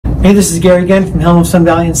Hey, this is Gary again from Helm of Sun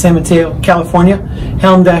Valley in San Mateo, California,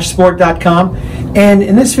 helm-sport.com. And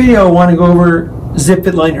in this video, I want to go over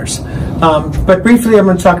ZipFit liners. But briefly, I'm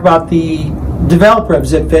going to talk about the developer of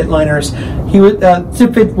ZipFit liners.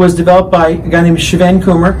 ZipFit was developed by a guy named Sven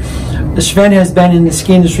Kummer. Sven has been in the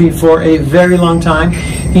ski industry for a very long time.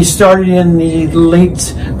 He started in the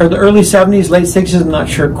early 70s, late 60s, I'm not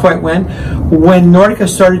sure quite when Nordica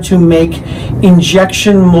started to make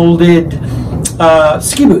injection molded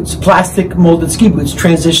ski boots, plastic molded ski boots,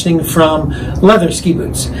 transitioning from leather ski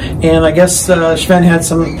boots. And I guess Sven had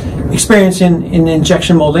some experience in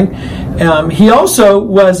injection molding. He also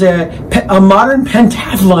was a modern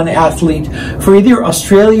pentathlon athlete for either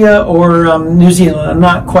Australia or New Zealand. I'm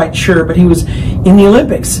not quite sure, but he was in the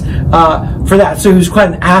Olympics for that. So he was quite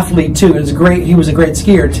an athlete too. He was a great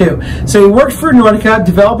skier too. So he worked for Nordica,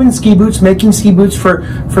 developing ski boots, making ski boots for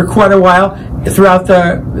quite a while throughout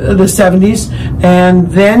the 70s. And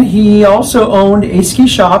then he also owned a ski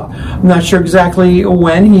shop. I'm not sure exactly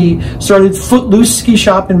when. He started Footloose Ski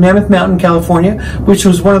Shop in Mammoth Mountain, California, which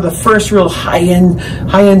was one of the first real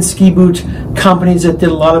high-end ski boot companies that did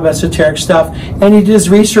a lot of esoteric stuff. And he did his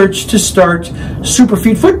research to start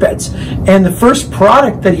Superfeet footbeds. And the first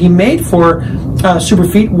product that he made for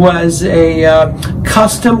Superfeet was a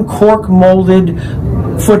custom cork molded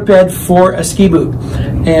footbed for a ski boot.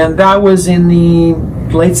 And that was in the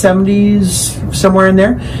late 70s, somewhere in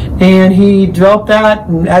there. And he developed that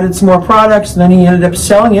and added some more products, and then he ended up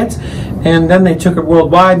selling it. And then they took it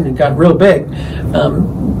worldwide and it got real big.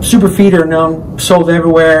 Superfeet are sold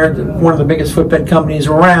everywhere. One of the biggest footbed companies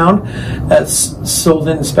around. That's sold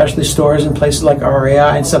in specialty stores in places like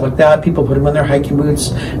REI and stuff like that. People put them in their hiking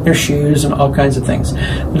boots, their shoes, and all kinds of things.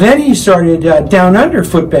 Then he started Down Under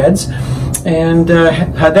footbeds, and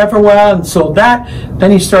had that for a while and sold that. Then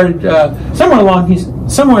he started somewhere along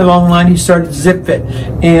the line he started ZipFit,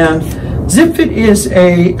 and ZipFit is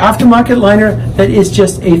a aftermarket liner that is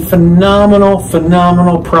just a phenomenal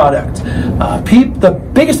product. The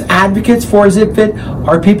biggest advocates for ZipFit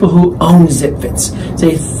are people who own ZipFits.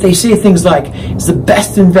 They say things like, "It's the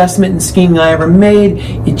best investment in skiing I ever made.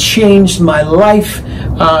 It changed my life,"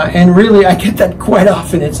 and really, I get that quite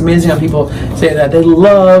often. It's amazing how people say that they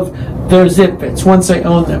love their ZipFits once they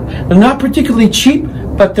own them. They're not particularly cheap,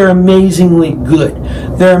 but they're amazingly good.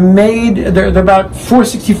 They're about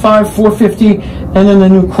 $465, $450, and then the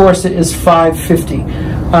new Corset is $550.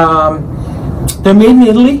 They're made in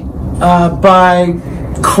Italy by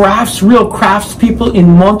real craftspeople in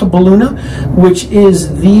Montebelluna, which is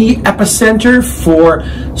the epicenter for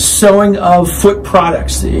sewing of foot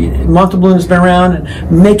products. Montebelluna's been around and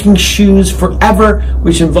making shoes forever,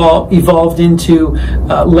 which evolved into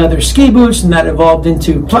leather ski boots, and that evolved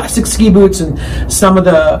into plastic ski boots, and some of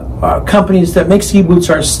the companies that make ski boots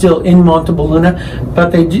are still in Montebelluna,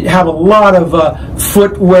 but they have a lot of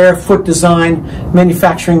footwear, foot design,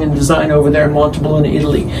 manufacturing and design over there in Montebelluna,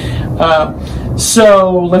 Italy.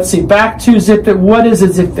 So let's see, back to ZipFit. What is a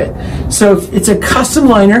ZipFit? So it's a custom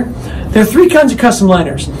liner. There are three kinds of custom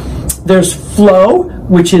liners. There's flow,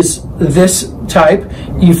 which is this type.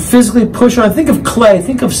 You physically push on it. Think of clay,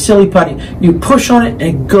 think of silly putty. You push on it and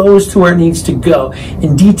it goes to where it needs to go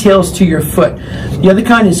and details to your foot. The other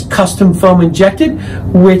kind is custom foam injected,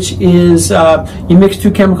 which is you mix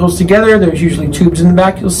two chemicals together. There's usually tubes in the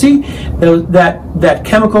back. You'll see those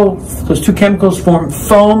two chemicals form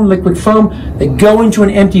foam, liquid foam. They go into an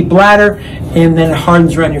empty bladder and then it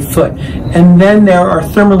hardens around your foot. And then there are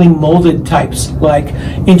thermally molded types like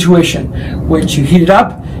Intuition, which you heat it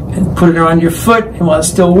up and put it around your foot, and while it's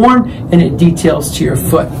still warm, and it details to your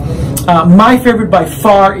foot. My favorite by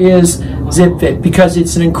far is ZipFit because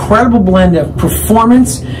it's an incredible blend of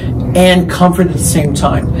performance and comfort at the same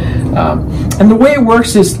time. And the way it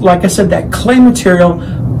works is, like I said, that clay material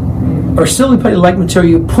or silly putty-like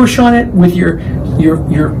material, you push on it with your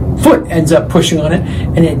foot ends up pushing on it,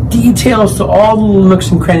 and it details to all the little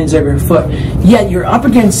nooks and crannies of your foot. Yet you're up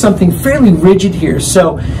against something fairly rigid here,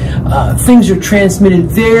 so things are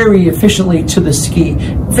transmitted very efficiently to the ski.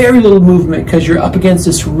 Very little movement because you're up against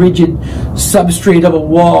this rigid substrate of a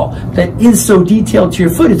wall that is so detailed to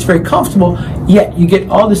your foot. It's very comfortable, yet you get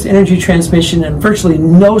all this energy transmission and virtually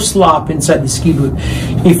no slop inside the ski boot.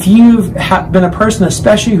 If you've been a person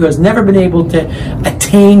especially who has never been able to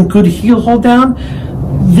attain good heel hold down,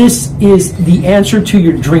 this is the answer to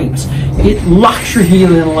your dreams. It locks your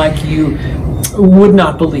heel in like you would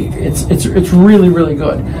not believe. It's really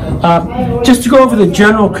good. Just to go over the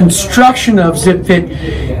general construction of ZipFit,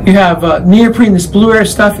 you have neoprene. This blue air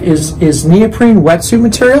stuff is neoprene wetsuit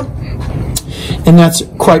material, and that's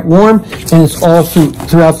quite warm, and it's all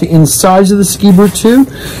throughout the insides of the ski boot too.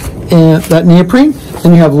 and that neoprene.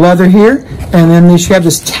 Then you have leather here, and then you have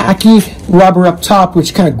this tacky rubber up top,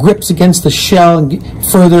 which kind of grips against the shell and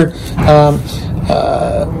further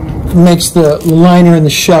makes the liner and the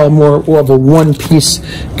shell more of a one-piece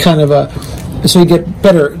kind of a, so you get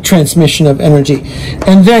better transmission of energy.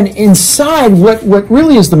 And then inside, what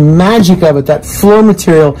really is the magic of it, that flow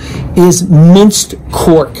material, is minced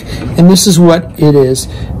cork. And this is what it is.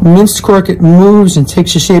 Minced cork, it moves and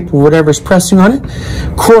takes the shape of whatever's pressing on it.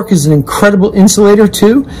 Cork is an incredible insulator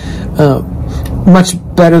too. Much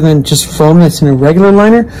better than just foam that's in a regular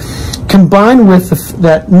liner. Combined with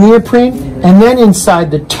that neoprene, and then inside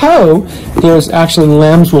the toe, there's actually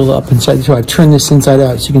lamb's wool up inside the toe. I turned this inside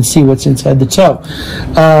out so you can see what's inside the toe.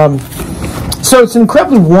 So it's an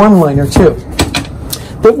incredibly warm liner too.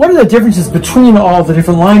 But what are the differences between all the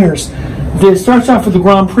different liners? It starts off with the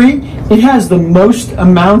Grand Prix. It has the most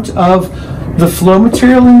amount of the flow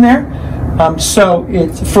material in there. So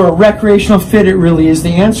for a recreational fit, it really is the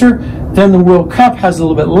answer. Then the World Cup has a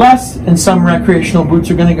little bit less, and some recreational boots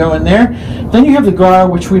are going to go in there. Then you have the Gara,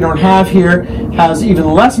 which we don't have here, has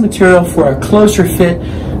even less material for a closer fit.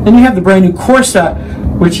 Then you have the brand new Corsa,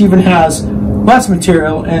 which even has less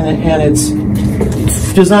material, and it's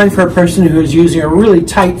designed for a person who is using a really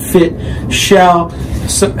tight fit shell,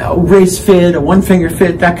 a race fit, a one-finger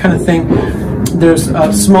fit, that kind of thing. There's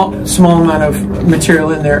a small amount of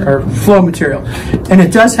material in there, or flow material, and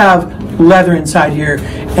it does have leather inside here.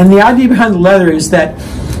 And the idea behind the leather is that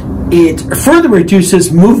it further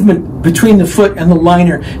reduces movement between the foot and the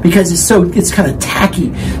liner because it's kind of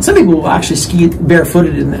tacky. Some people will actually ski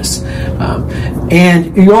barefooted in this,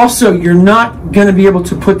 and you're not going to be able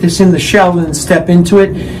to put this in the shell and step into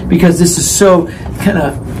it because this is so kind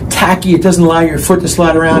of tacky. It doesn't allow your foot to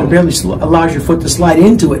slide around. It barely allows your foot to slide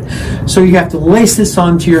into it. So you have to lace this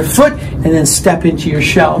onto your foot and then step into your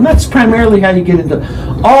shell. And that's primarily how you get into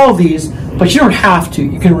all these, but you don't have to.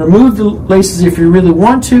 You can remove the laces if you really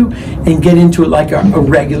want to and get into it like a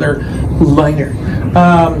regular liner.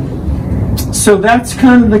 So that's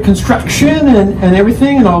kind of the construction and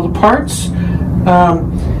everything and all the parts.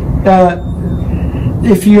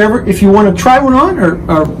 If you want to try one on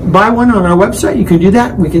or buy one on our website, you can do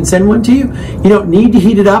that. We can send one to you. You don't need to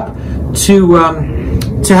heat it up to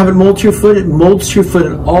have it mold to your foot. It molds to your foot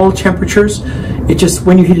at all temperatures. It just,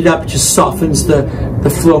 when you heat it up, it just softens the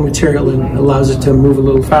flow material and allows it to move a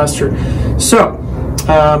little faster. So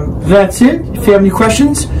that's it. If you have any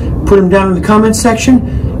questions, put them down in the comments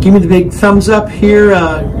section. Give me the big thumbs up here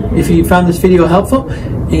if you found this video helpful.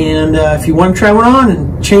 And if you want to try one on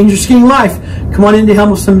and change your skiing life, come on into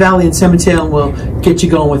Helm of Sun Valley in San Mateo and we'll get you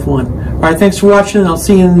going with one. All right, thanks for watching, and I'll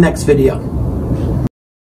see you in the next video.